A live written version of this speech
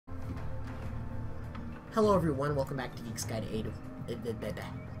Hello everyone, welcome back to Geek's Guide to Age of...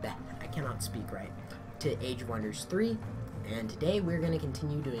 I cannot speak right. To Age of Wonders 3, and today we're going to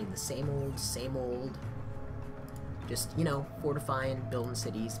continue doing the same old, just, you know, fortifying, building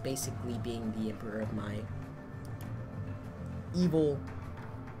cities, basically being the emperor of my evil...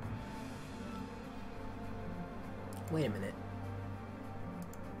 Wait a minute.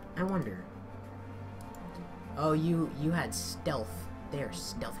 I wonder... Oh, you had stealth. They're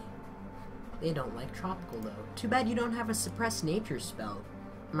stealthy. They don't like tropical, though. Too bad you don't have a suppress nature spell.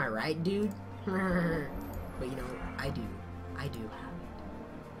 Am I right, dude? But you know, I do. I do have it.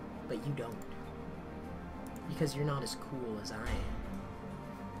 But you don't. Because you're not as cool as I am.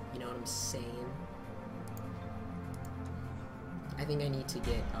 You know what I'm saying? I think I need to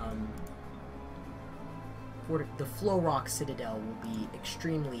get, the Flow Rock Citadel will be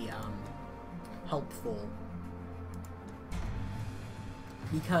extremely, helpful.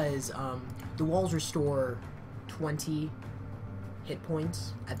 Because, the walls restore 20 hit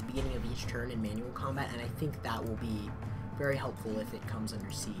points at the beginning of each turn in manual combat, and I think that will be very helpful if it comes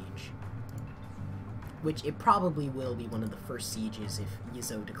under siege. Which it probably will be one of the first sieges if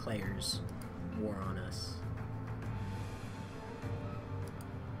Yizzo declares war on us.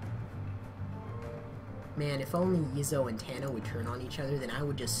 Man, if only Yizzo and Tano would turn on each other, then I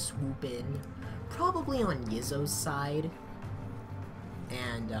would just swoop in, probably on Yizzo's side.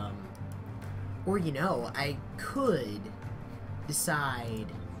 And, or, you know, I could decide,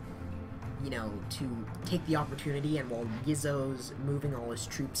 you know, to take the opportunity, and while Yizzo's moving all his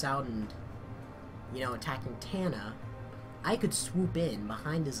troops out and, you know, attacking Tana, I could swoop in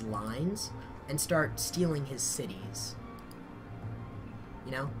behind his lines and start stealing his cities.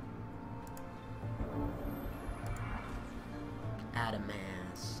 You know? Add a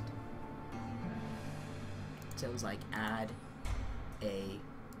mast. Sounds like add a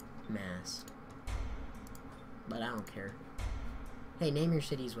mast. But I don't care. Hey, name your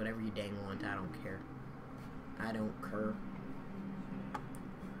cities whatever you dang want. I don't care. I don't care.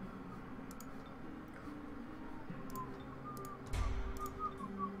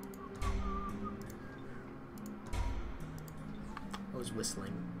 I was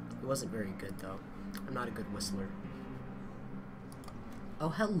whistling. It wasn't very good, though. I'm not a good whistler. Oh,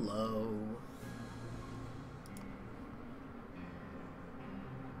 hello.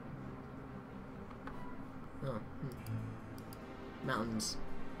 Oh, mountains.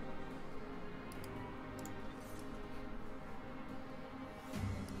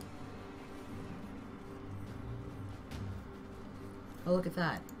 Oh, look at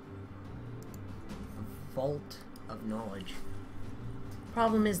that. A vault of knowledge.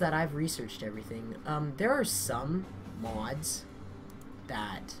 Problem is that I've researched everything. There are some mods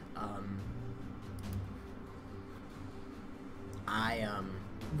that, I,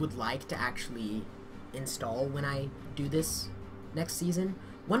 would like to actually install when I do this next season.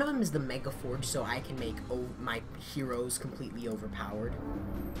 One of them is the Mega Forge, so I can make my heroes completely overpowered.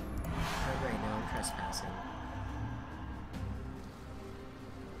 Right now I'm trespassing.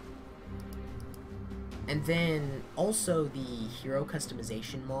 And then also the hero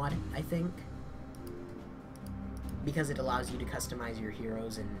customization mod, I think, because it allows you to customize your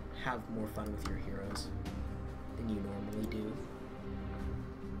heroes and have more fun with your heroes than you normally do.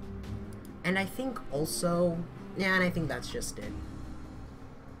 And I think also, yeah, and I think that's just it.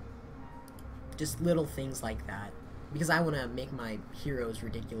 Just little things like that. Because I want to make my heroes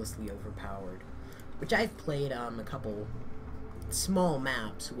ridiculously overpowered. Which I've played a couple small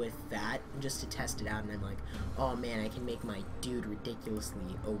maps with that, just to test it out, and I'm like, oh man, I can make my dude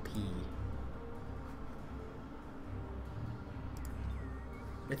ridiculously OP.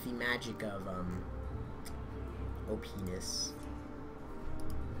 With the magic of, OP-ness.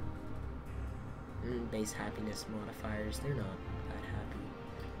 Base happiness modifiers, they're not that happy.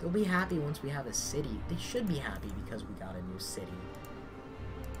 They'll be happy once we have a city. They should be happy because we got a new city.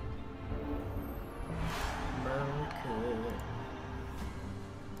 Merca.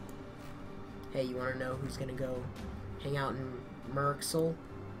 Hey, you wanna know who's gonna go hang out in Merxel?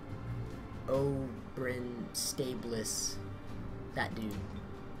 Oberyn Stablis. That dude.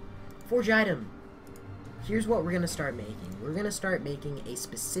 Forge item! Here's what we're gonna start making. We're gonna start making a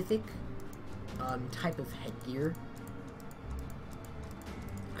specific type of headgear.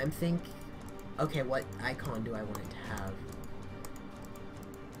 I'm okay, what icon do I want it to have?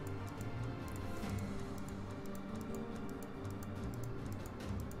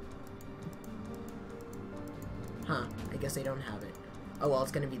 Huh, I guess I don't have it. Oh well,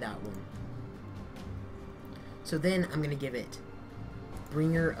 it's gonna be that one. So then I'm gonna give it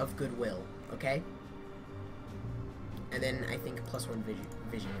Bringer of Goodwill, okay? And then I think +1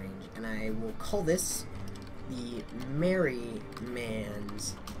 vision range. And I will call this the Merry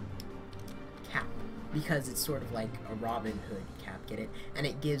Man's cap, because it's sort of like a Robin Hood cap, get it? And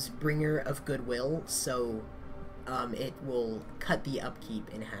it gives Bringer of Goodwill, so it will cut the upkeep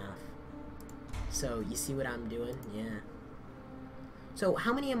in half. So, you see what I'm doing? Yeah. So,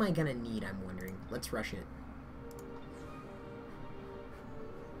 how many am I gonna need, I'm wondering? Let's rush it.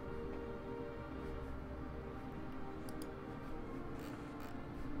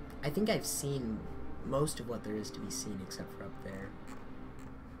 I think I've seen most of what there is to be seen, except for up there.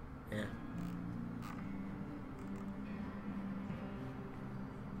 Yeah.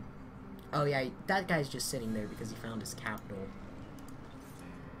 Oh yeah, that guy's just sitting there because he found his capital.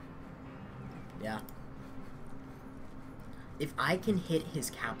 Yeah. If I can hit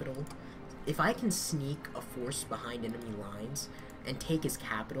his capital, if I can sneak a force behind enemy lines and take his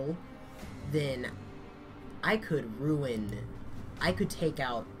capital, then I could take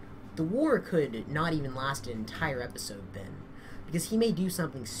out... The war could not even last an entire episode then. Because he may do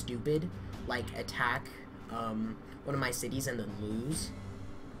something stupid, like attack one of my cities and then lose.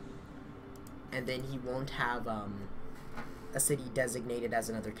 And then he won't have a city designated as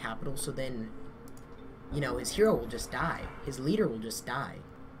another capital, so then, you know, his hero will just die. His leader will just die.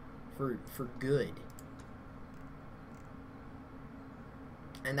 For good.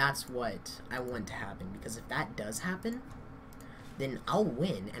 And that's what I want to happen, because if that does happen, then I'll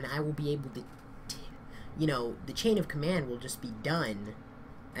win, and I will be able to, you know, the chain of command will just be done,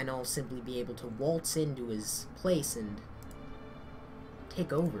 and I'll simply be able to waltz into his place and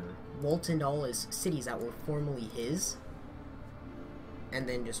take over. Waltz into all his cities that were formerly his, and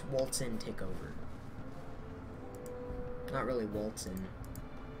then just waltz in and take over. Not really waltz in.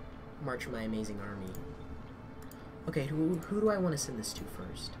 March my amazing army. Okay, who do I want to send this to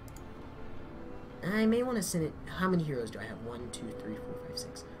first? I may want to send it... How many heroes do I have? 1, 2, 3, 4, 5,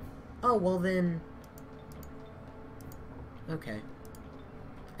 6. Oh, well then... Okay.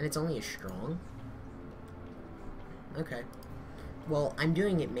 And it's only a strong? Okay. Well, I'm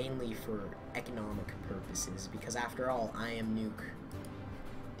doing it mainly for economic purposes, because after all, I am Nuke,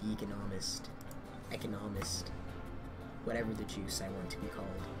 the economist, whatever the juice I want to be called.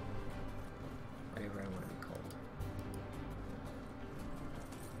 Whatever I want to be called.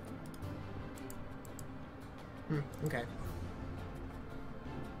 Okay.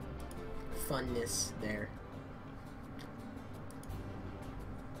 Funness there.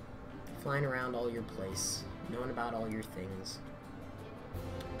 Flying around all your place, knowing about all your things.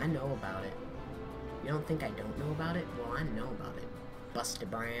 I know about it. You don't think I don't know about it? Well, I know about it. Busta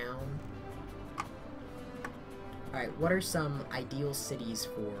Brown. Alright, what are some ideal cities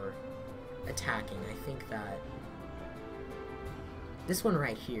for attacking? I think that this one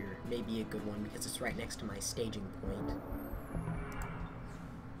right here may be a good one because it's right next to my staging point.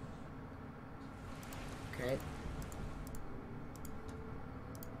 Okay.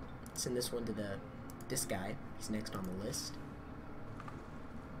 Send this one to this guy. He's next on the list.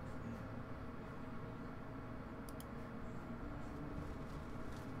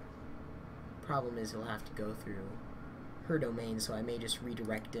 Problem is he'll have to go through her domain, so I may just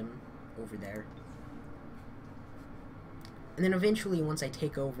redirect him over there. And then eventually, once I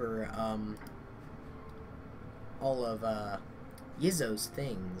take over all of Yizzo's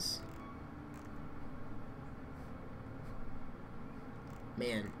things,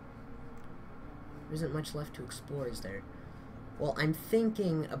 man, there isn't much left to explore, is there? Well, I'm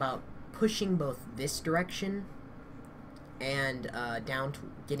thinking about pushing both this direction and down to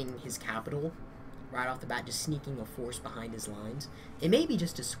getting his capital right off the bat, just sneaking a force behind his lines. It may be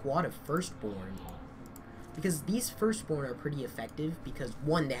just a squad of Firstborn, because these Firstborn are pretty effective because,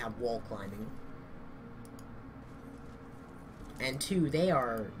 one, they have wall climbing, and two, they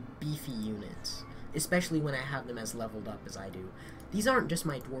are beefy units, especially when I have them as leveled up as I do. These aren't just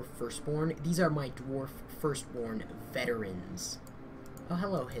my Dwarf Firstborn, these are my Dwarf Firstborn veterans. Oh,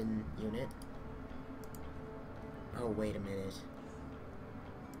 hello, hidden unit. Oh, wait a minute.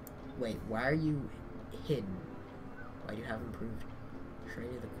 Wait, why are you hidden? Why do you have improved?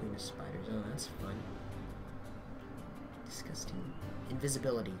 Training the Queen of Spiders. Oh, that's fun. Disgusting.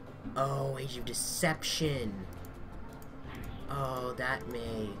 Invisibility. Oh, Age of Deception. Oh, that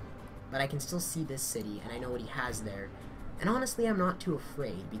may... But I can still see this city, and I know what he has there. And honestly, I'm not too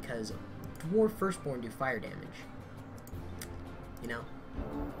afraid, because Dwarf Firstborn do fire damage. You know?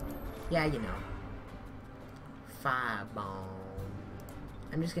 Yeah, you know. Firebomb.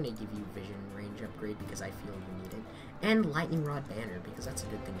 I'm just gonna give you vision range upgrade because I feel you need it. And Lightning Rod Banner, because that's a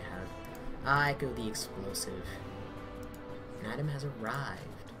good thing to have. Echo the Explosive. An item has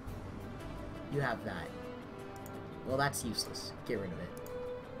arrived. You have that. Well, that's useless. Get rid of it.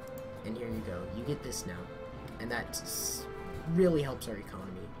 And here you go. You get this now. And that really helps our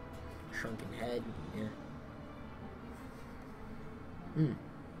economy. Shrunken head, yeah. Hmm.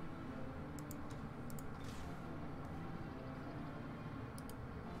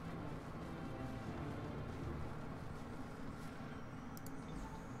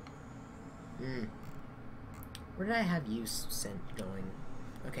 Where did I have you sent going?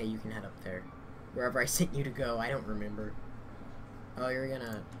 Okay, you can head up there. Wherever I sent you to go, I don't remember. Oh, you're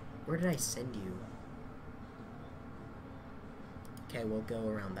gonna... Where did I send you? Okay, we'll go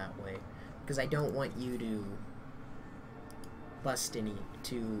around that way. Because I don't want you to bust any,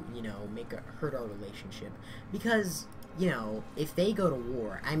 to, you know, hurt our relationship. Because, you know, if they go to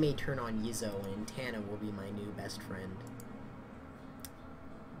war, I may turn on Yizzo and Tana will be my new best friend.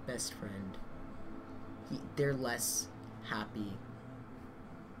 Best friend. They're less happy.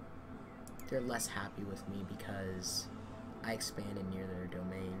 They're less happy with me because I expanded near their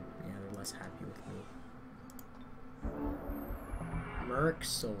domain. Yeah, they're less happy with me. Merc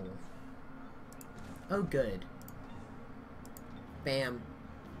Soul. Oh, good. Bam.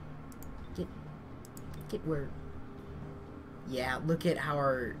 Get where... Yeah, look at how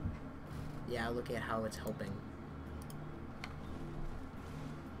our... Yeah, look at how it's helping.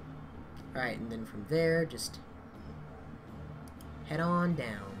 Alright, and then from there, just head on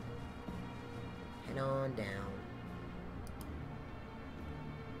down. Head on down.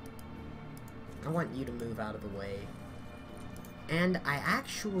 I want you to move out of the way. And I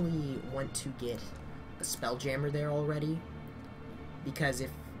actually want to get a Spelljammer there already. Because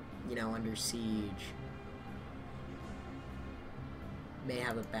if, you know, under siege, may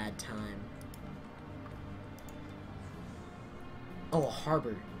have a bad time. Oh, a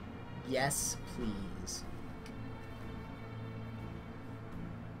harbor. Yes, please.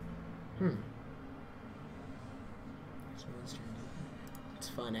 It's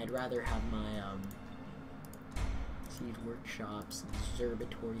fun. I'd rather have my, siege workshops,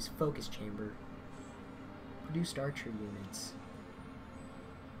 observatories, focus chamber, produced archer units.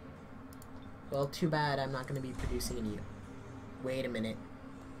 Well, too bad I'm not going to be producing any... Wait a minute.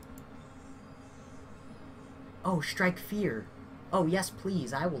 Oh, strike fear. Oh, yes,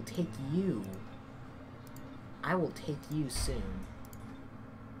 please. I will take you. I will take you soon.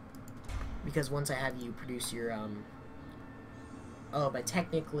 Because once I have you produce your, Oh, but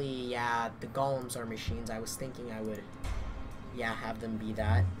technically, yeah, the golems are machines. I was thinking I would, yeah, have them be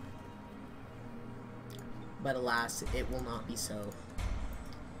that. But alas, it will not be so.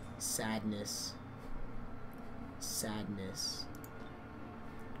 Sadness. Sadness.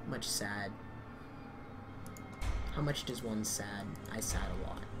 Much sad. How much does one sad? I sad a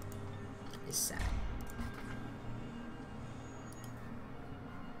lot. It's sad.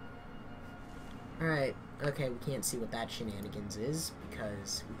 Alright, okay, we can't see what that shenanigans is,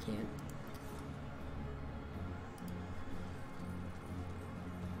 because we can't.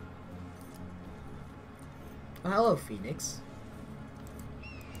 Oh, hello, Phoenix.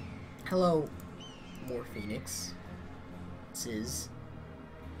 Hello, more Phoenix.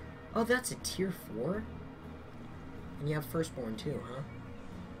 Oh, that's a tier 4? And you have Firstborn too, huh?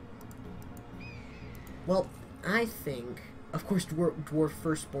 Well, I think... Of course, Dwarf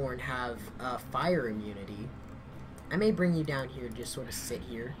Firstborn have fire immunity. I may bring you down here, just sort of sit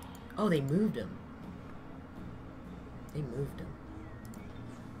here. Oh, they moved him. They moved him.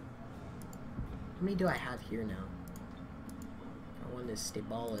 How many do I have here now? I want to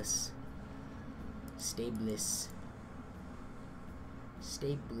Stabalus. Stay bliss.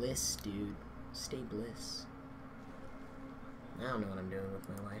 Stay bliss, dude. Stay bliss. I don't know what I'm doing with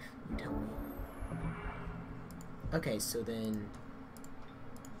my life. You tell me. Okay, so then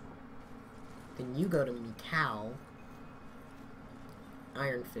you go to Mikau,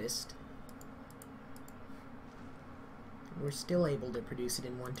 Iron Fist. We're still able to produce it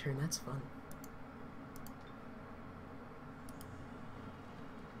in one turn. That's fun.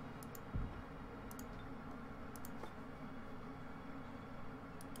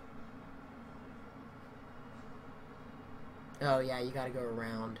 Oh yeah, you gotta go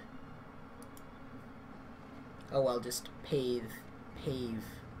around. Oh well, just pave.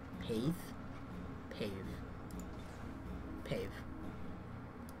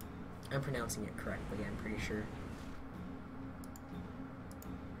 I'm pronouncing it correctly, I'm pretty sure.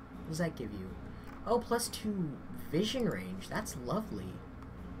 What does that give you? Oh, +2 vision range. That's lovely.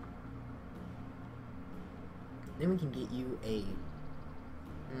 Then we can get you a...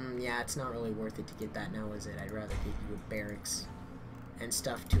 yeah, it's not really worth it to get that now, is it? I'd rather get you a barracks and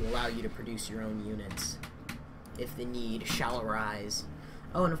stuff to allow you to produce your own units if the need shall arise.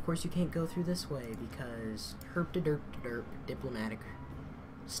 Oh, and of course you can't go through this way because herp-de-derp-de-derp diplomatic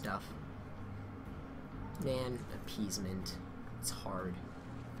stuff. Man, appeasement. It's hard.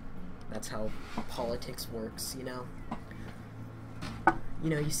 That's how politics works, you know? You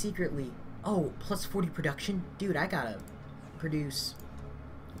know, you secretly... Oh, plus 40 production? Dude, I gotta produce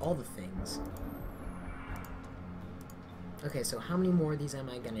all the things. Okay, so how many more of these am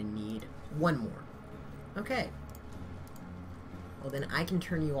I gonna need? One more. Okay. Well, then I can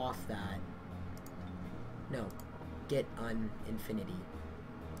turn you off that. No. Get infinity.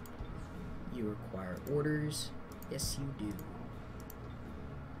 You require orders. Yes, you do.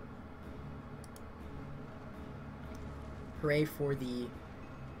 Hooray for the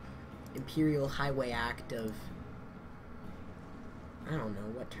Imperial Highway Act of... I don't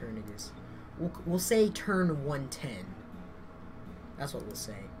know what turn it is. We'll say turn 110. That's what we'll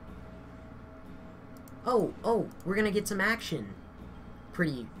say. Oh, we're gonna get some action.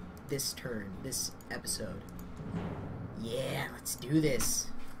 Pretty this turn, this episode. Yeah, let's do this.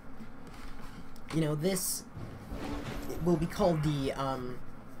 You know, this will be called the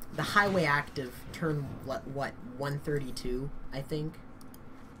Highway Act of turn, what, 132, I think?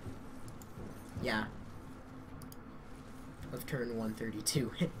 Yeah. Of turn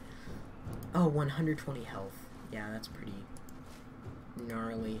 132. Oh, 120 health. Yeah, that's pretty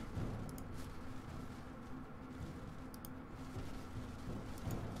gnarly.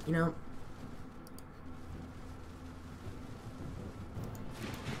 You know,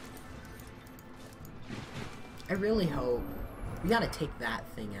 I really hope we gotta take that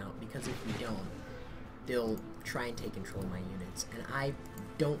thing out, because if we don't, they'll try and take control of my units, and I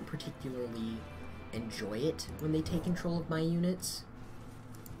don't particularly enjoy it when they take control of my units.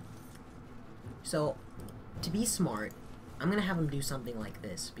 So, to be smart, I'm gonna have them do something like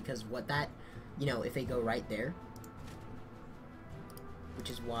this, because what that, you know, if they go right there, which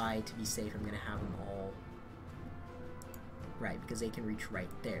is why, to be safe, I'm gonna have them all right, because they can reach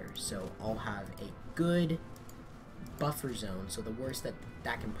right there. So I'll have a good buffer zone, so the worst that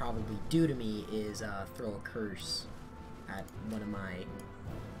can probably do to me is throw a curse at one of my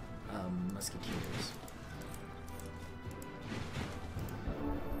musketeers.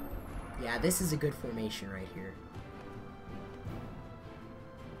 Yeah, this is a good formation right here.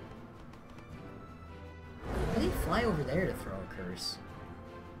 Why do they fly over there to throw a curse?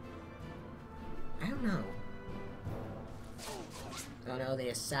 I don't know. Oh no, the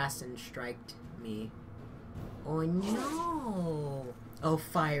assassin striked me. Oh no! Oh,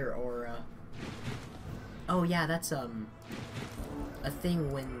 fire aura. Oh yeah, that's a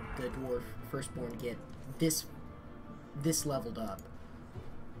thing when the dwarf firstborn get this leveled up.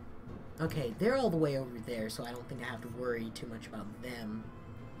 Okay, they're all the way over there, so I don't think I have to worry too much about them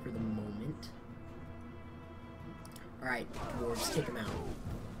for the moment. Alright, dwarves, take them out.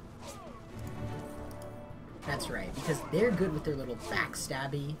 That's right, because they're good with their little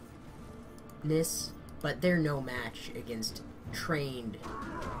backstabbiness, but they're no match against trained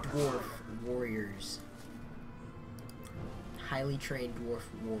dwarf warriors. Highly trained dwarf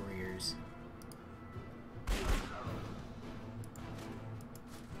warriors.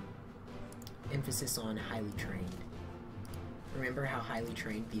 Emphasis on highly trained. Remember how highly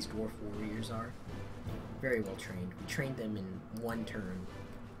trained these dwarf warriors are? Very well trained. We trained them in one turn.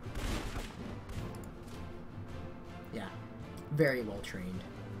 Yeah, very well trained.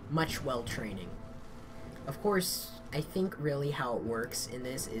 Much well training. Of course, I think really how it works in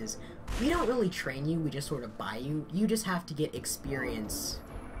this is we don't really train you, we just sort of buy you. You just have to get experience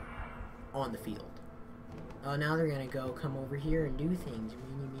on the field. Oh, now they're gonna come over here and do things.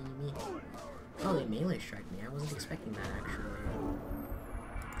 Me. Oh, they melee strike me. I wasn't expecting that, actually.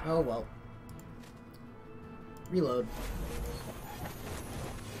 Oh, well. Reload.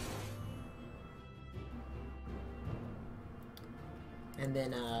 And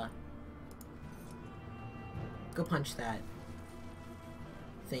then, go punch that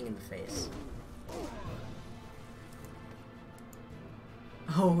thing in the face.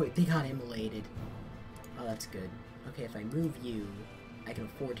 Oh, they got immolated. Oh, that's good. Okay, if I move you, I can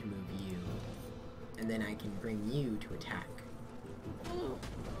afford to move you. And then I can bring you to attack.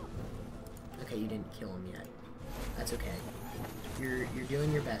 Okay, you didn't kill him yet. That's okay. You're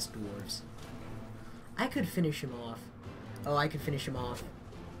doing your best, dwarves. I could finish him off. Oh, I could finish him off.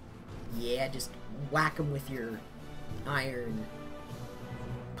 Yeah, just whack him with your iron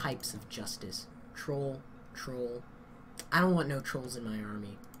pipes of justice. Troll. I don't want no trolls in my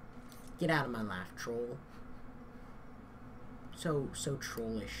army. Get out of my life, troll. So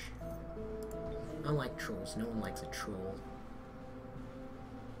trollish. I don't like trolls. No one likes a troll.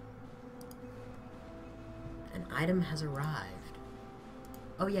 An item has arrived.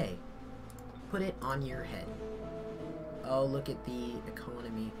 Oh, yay. Put it on your head. Oh, look at the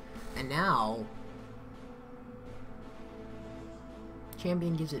economy. And now,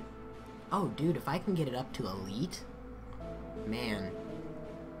 Champion gives it... Oh, dude, if I can get it up to elite, man,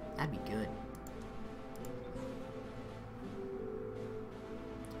 that'd be good.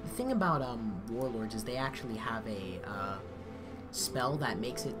 The thing about Warlords is they actually have a spell that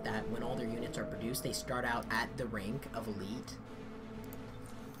makes it that when all their units are produced, they start out at the rank of elite.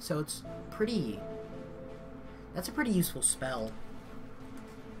 So it's pretty... That's a pretty useful spell.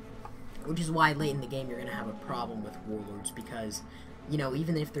 Which is why late in the game you're going to have a problem with Warlords, because, you know,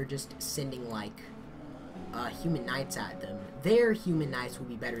 even if they're just sending, like, human knights at them, their human knights will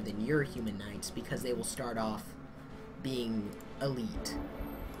be better than your human knights, because they will start off being elite.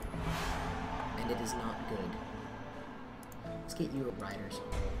 And it is not good. Let's get you a Rider's Hall.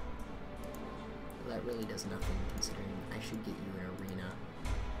 Well, that really does nothing, considering I should get you an arena.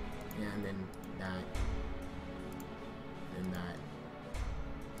 Yeah, and then that. And that.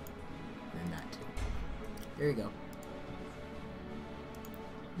 And that too. There you go.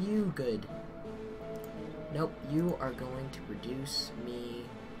 You good. Nope, you are going to produce me...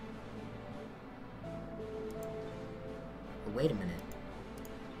 Oh, wait a minute.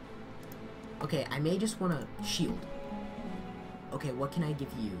 Okay, I may just want to shield. Okay, what can I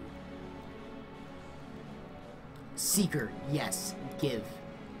give you? Seeker, yes, give.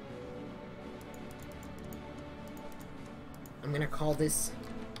 I'm gonna call this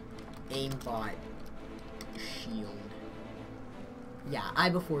aimbot shield. Yeah, I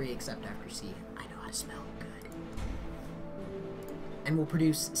before E except after C. I know how to spell good. And we'll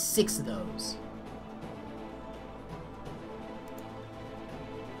produce 6 of those.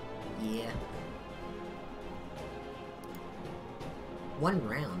 Yeah. 1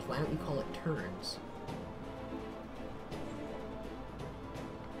 round. Why don't we call it turns?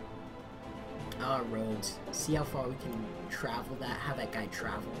 Roads. See how far we can travel that, have that guy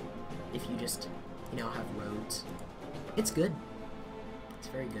travel. If you just, you know, have roads. It's good. It's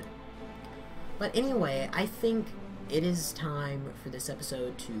very good. But anyway, I think it is time for this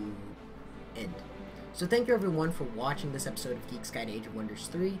episode to end. So thank you everyone for watching this episode of Geek's Guide to Age of Wonders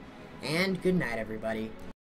 3, and good night everybody.